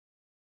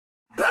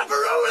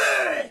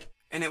Pepperoni!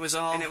 And it was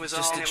all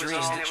just a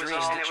dream.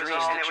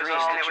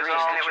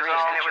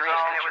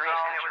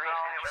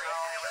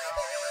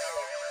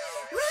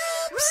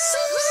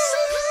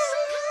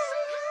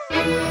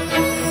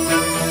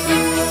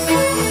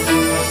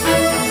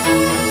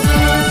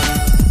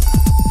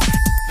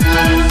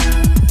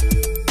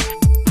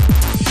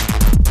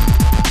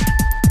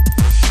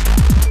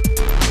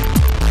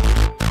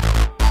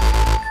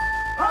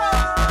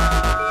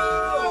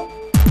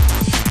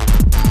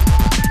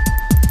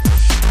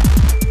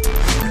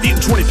 Eating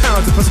 20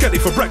 pounds of spaghetti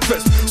for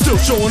breakfast. Still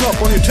showing up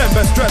on your 10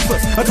 best dress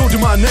list. I told you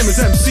my name is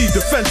MC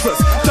Defenseless.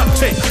 Duct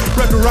tape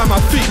wrapped around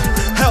my feet,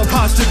 held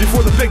hostage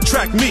before the big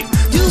track meet.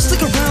 You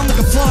stick around like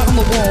a fly on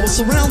the wall. With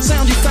surround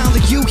sound you found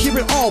that you hear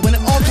it all. When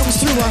it all comes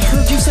through I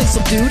heard you say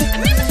subdued.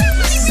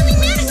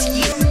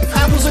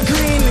 Apples are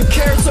green and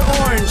carrots are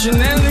orange, and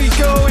then we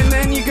go and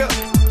then you go.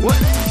 What?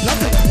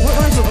 Nothing. What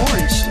rhymes with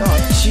orange? Oh,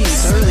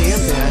 jeez, I really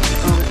am bad.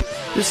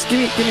 Just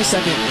give me a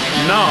second.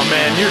 Nah,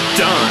 man, you're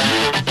done.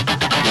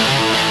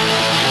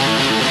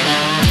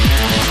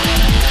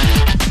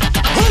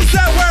 Who's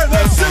that wearing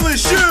those silly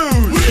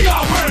shoes? We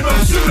are wearing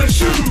those silly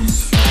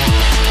shoes!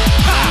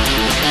 Ha!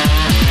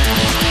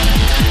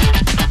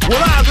 Well,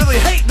 I really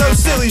hate those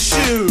silly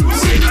shoes.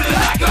 We really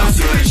like those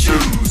silly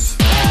shoes!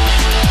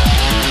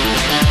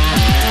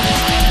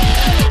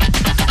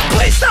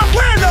 Please stop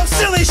wearing those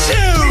silly We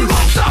shoes.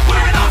 won't stop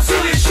wearing those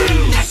silly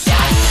shoes!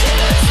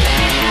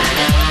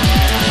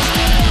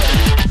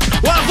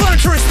 Well, I've learned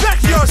to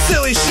respect your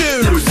silly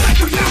shoes. Respect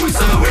for you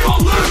so that we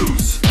won't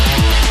lose!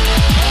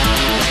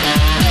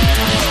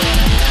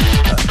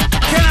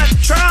 Can I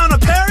try on a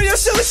pair of your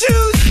silly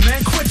shoes?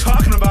 Man, quit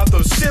talking about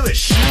those silly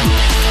shoes.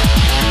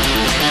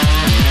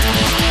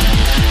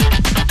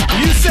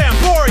 You say I'm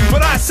boring,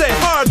 but I say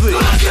hardly.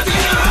 Let's get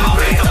together and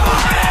beat the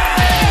party!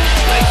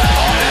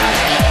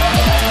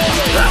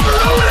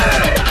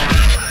 Pepperoni!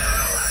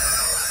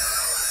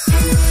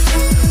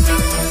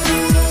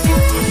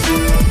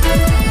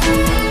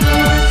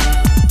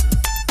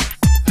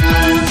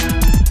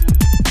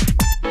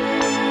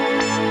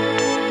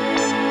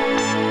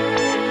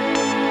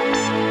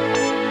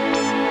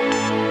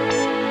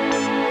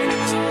 And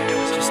it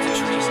was just a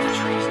dream.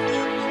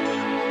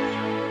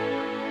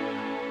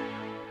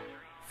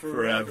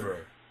 Forever.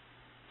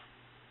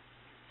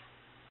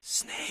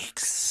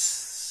 Snakes.